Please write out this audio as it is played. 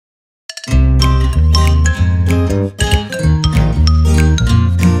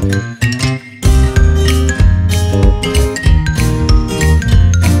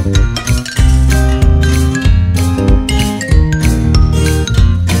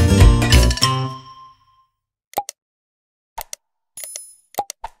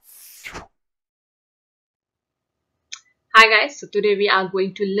Hi guys, so today we are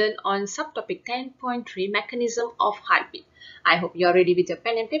going to learn on subtopic 10.3 mechanism of heartbeat. I hope you are ready with your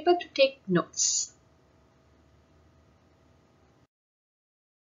pen and paper to take notes.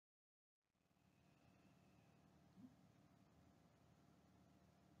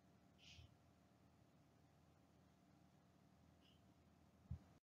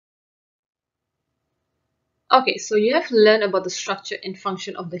 Okay, so you have learned about the structure and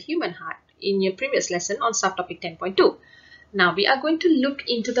function of the human heart in your previous lesson on subtopic 10.2. Now we are going to look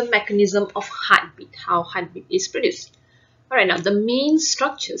into the mechanism of heartbeat, how heartbeat is produced. Alright, now the main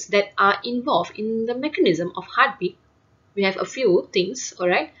structures that are involved in the mechanism of heartbeat, we have a few things,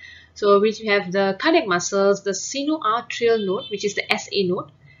 alright. So we have the cardiac muscles, the sinoatrial node, which is the SA node,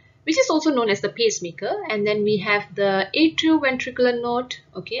 which is also known as the pacemaker, and then we have the atrioventricular node.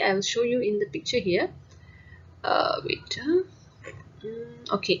 Okay, I will show you in the picture here.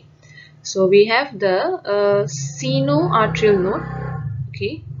 Okay, so we have the sinoatrial node,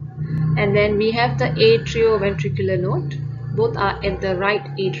 okay, and then we have the atrioventricular node. Both are at the right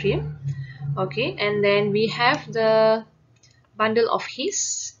atrium, okay, and then we have the bundle of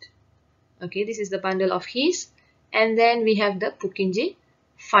His. Okay, this is the bundle of His, and then we have the Purkinje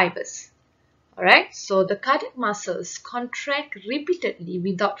fibers. Alright, so the cardiac muscles contract repeatedly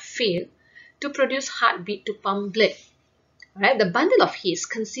without fail to produce heartbeat to pump blood. Alright, the bundle of His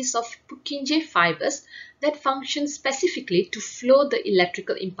consists of Purkinje fibers that function specifically to flow the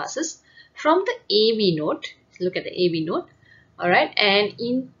electrical impulses from the AV node. Look at the AV node. Alright, and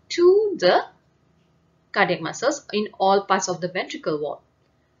into the cardiac muscles in all parts of the ventricle wall.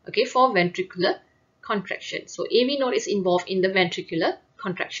 Okay, for ventricular contraction. So AV node is involved in the ventricular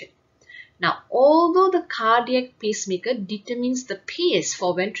contraction. Now, although the cardiac pacemaker determines the pace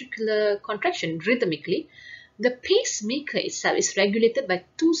for ventricular contraction rhythmically, the pacemaker itself is regulated by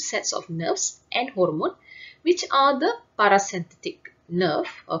two sets of nerves and hormone, which are the parasympathetic nerve,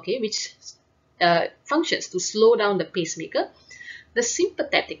 okay, which functions to slow down the pacemaker. The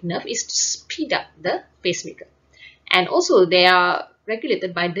sympathetic nerve is to speed up the pacemaker. And also they are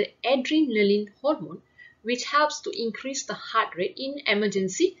regulated by the adrenaline hormone, which helps to increase the heart rate in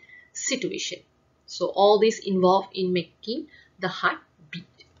emergency situation. So all this involved in making the heart beat.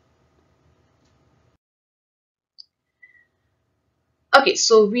 Okay,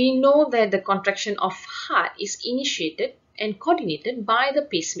 so we know that the contraction of heart is initiated and coordinated by the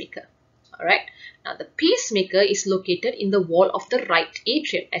pacemaker. Alright, now the pacemaker is located in the wall of the right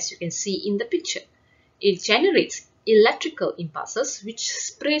atrium, as you can see in the picture. It generates electrical impulses which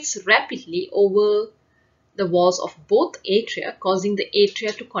spreads rapidly over the walls of both atria, causing the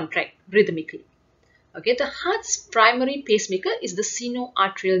atria to contract rhythmically. Okay, the heart's primary pacemaker is the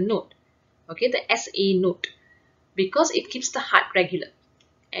sinoatrial node, okay, the SA node, because it keeps the heart regular.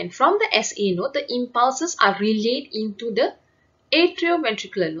 And from the SA node, the impulses are relayed into the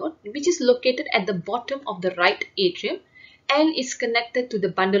atrioventricular node, which is located at the bottom of the right atrium and is connected to the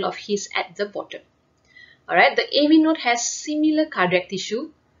bundle of His at the bottom. Alright, the AV node has similar cardiac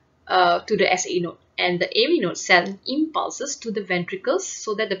tissue to the SA node, and the AV node sends impulses to the ventricles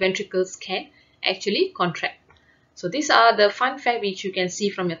so that the ventricles can actually contract. So these are the fun fact which you can see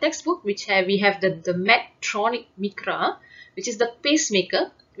from your textbook, which we have the Medtronic Micra, which is the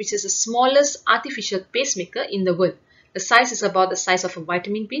pacemaker, which is the smallest artificial pacemaker in the world. The size is about the size of a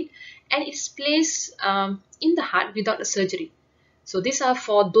vitamin pin, and it's placed in the heart without a surgery. So these are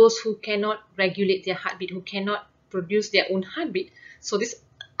for those who cannot regulate their heartbeat, who cannot produce their own heartbeat. So this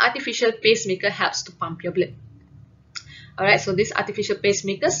artificial pacemaker helps to pump your blood. Alright, so this artificial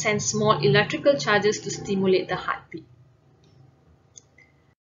pacemaker sends small electrical charges to stimulate the heartbeat.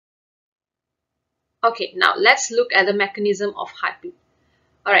 Okay, now let's look at the mechanism of heartbeat.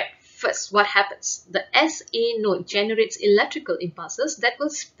 Alright, first, what happens? The SA node generates electrical impulses that will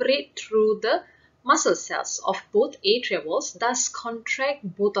spread through the muscle cells of both atria walls, thus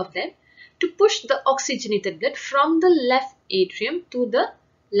contract both of them to push the oxygenated blood from the left atrium to the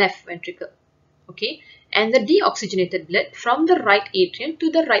left ventricle. Okay, and the deoxygenated blood from the right atrium to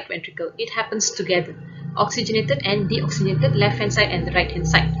the right ventricle. It happens together, oxygenated and deoxygenated, left hand side and the right hand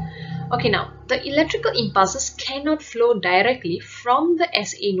side. Okay, now the electrical impulses cannot flow directly from the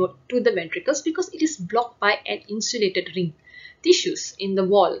SA node to the ventricles because it is blocked by an insulated ring tissues in the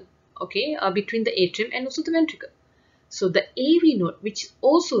wall, okay, between the atrium and also the ventricle. So the AV node, which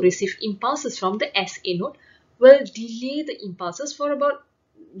also receives impulses from the SA node, will delay the impulses for about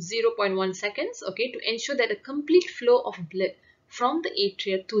 0.1 seconds, okay, to ensure that a complete flow of blood from the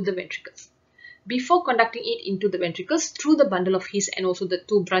atria to the ventricles before conducting it into the ventricles through the bundle of His and also the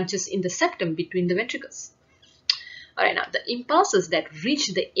two branches in the septum between the ventricles. Alright, now the impulses that reach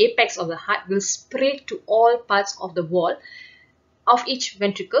the apex of the heart will spread to all parts of the wall of each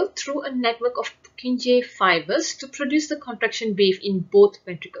ventricle through a network of Purkinje fibers to produce the contraction wave in both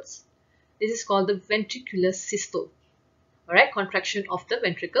ventricles. This is called the ventricular systole. Alright, contraction of the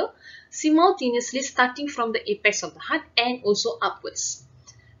ventricle simultaneously starting from the apex of the heart and also upwards.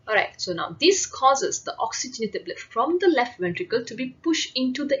 Alright, so now this causes the oxygenated blood from the left ventricle to be pushed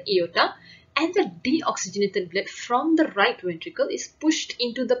into the aorta, and the deoxygenated blood from the right ventricle is pushed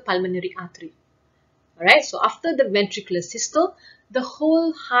into the pulmonary artery. Alright, so after the ventricular systole, the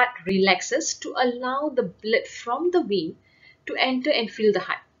whole heart relaxes to allow the blood from the vein to enter and fill the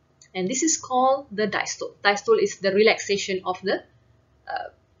heart. And this is called the diastole. Diastole is the relaxation of the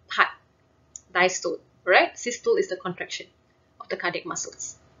heart. Diastole, right? Systole is the contraction of the cardiac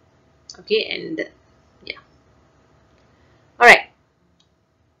muscles. Okay, and yeah. Alright.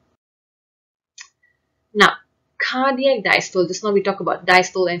 Now, cardiac diastole. Just now we talk about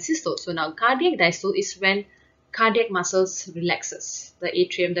diastole and systole. So now cardiac diastole is when cardiac muscles relaxes. The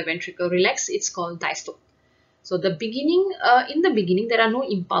atrium, the ventricle relax. It's called diastole. So the beginning, in the beginning, there are no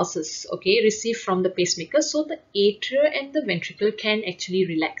impulses, okay, received from the pacemaker. So the atria and the ventricle can actually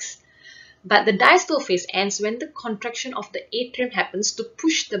relax. But the diastole phase ends when the contraction of the atrium happens to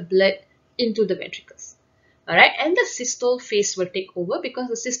push the blood into the ventricles. Alright, and the systole phase will take over because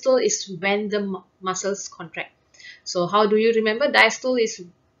the systole is when the muscles contract. So how do you remember? Diastole is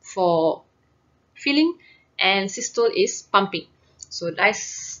for filling and systole is pumping. So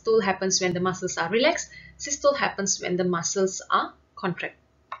diastole happens when the muscles are relaxed. Systole happens when the muscles are contract.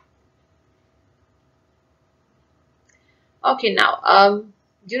 Okay, now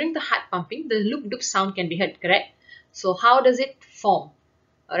during the heart pumping, the loop-doop sound can be heard, correct? So how does it form?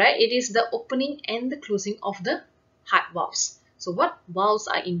 Alright, it is the opening and the closing of the heart valves. So what valves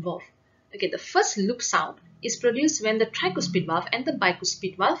are involved? Okay, the first loop sound is produced when the tricuspid valve and the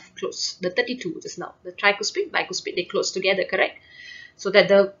bicuspid valve close. The 32 just now. The tricuspid, bicuspid, they close together, correct? So that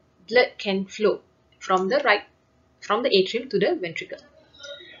the blood can flow from the atrium to the ventricle.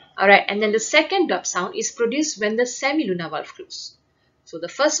 Alright, and then the second dub sound is produced when the semilunar valve close. So the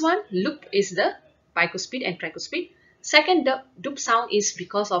first one, loop, is the bicuspid and tricuspid. Second dub sound is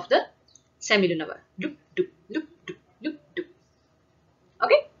because of the semilunar valve. Loop, doop, loop, doop, loop, doop.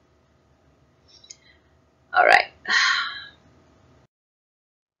 Okay? Alright.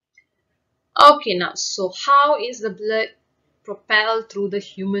 Okay, now, so how is the blood propelled through the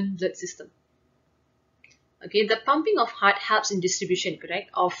human blood system? Okay, the pumping of heart helps in distribution, correct,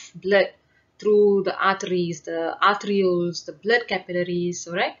 of blood through the arteries, the arterioles, the blood capillaries,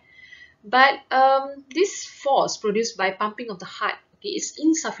 alright. But this force produced by pumping of the heart, okay, is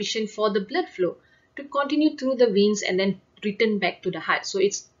insufficient for the blood flow to continue through the veins and then return back to the heart. So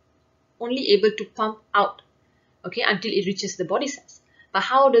it's only able to pump out, okay, until it reaches the body cells. But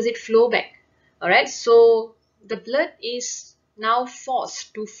how does it flow back? Alright, so the blood is now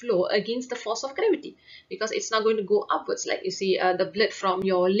forced to flow against the force of gravity because it's not going to go upwards. Like you see, the blood from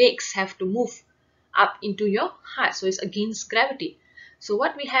your legs have to move up into your heart. So it's against gravity. So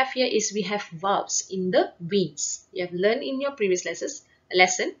what we have here is we have valves in the veins. You have learned in your previous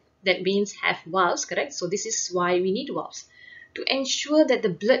lesson that veins have valves, correct? So this is why we need valves to ensure that the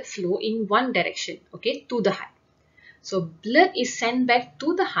blood flow in one direction, okay, to the heart. So blood is sent back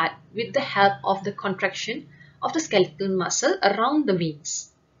to the heart with the help of the contraction of the skeletal muscle around the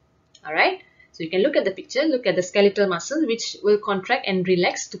veins. Alright, so you can look at the picture, look at the skeletal muscle which will contract and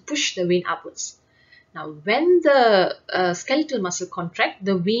relax to push the vein upwards. Now when the skeletal muscle contract,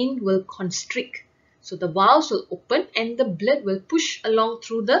 the vein will constrict. So the valves will open and the blood will push along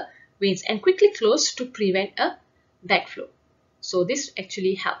through the veins and quickly close to prevent a backflow. So this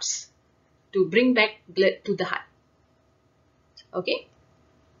actually helps to bring back blood to the heart. Okay.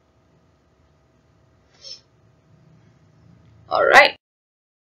 Alright.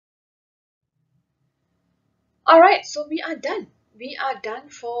 Alright, so we are done. We are done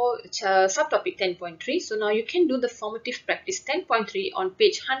for subtopic 10.3. So now you can do the formative practice 10.3 on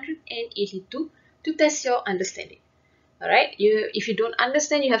page 182 to test your understanding. Alright, if you don't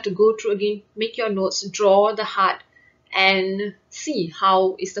understand, you have to go through again, make your notes, draw the heart and see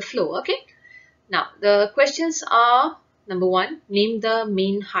how is the flow. Okay. Now the questions are: number 1, name the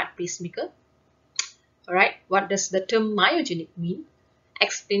main heart pacemaker. Alright, what does the term myogenic mean?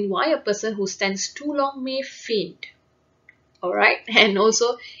 Explain why a person who stands too long may faint. Alright, and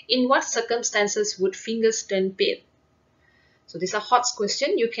also in what circumstances would fingers turn pale? So these are hot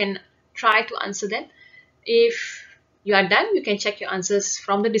questions. You can try to answer them. If you are done, you can check your answers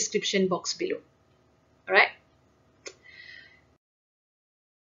from the description box below. Alright.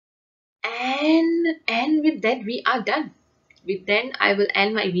 And with with that, we are done. With then, I will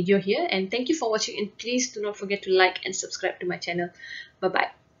end my video here, and thank you for watching, and please do not forget to like and subscribe to my channel. Bye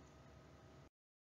bye.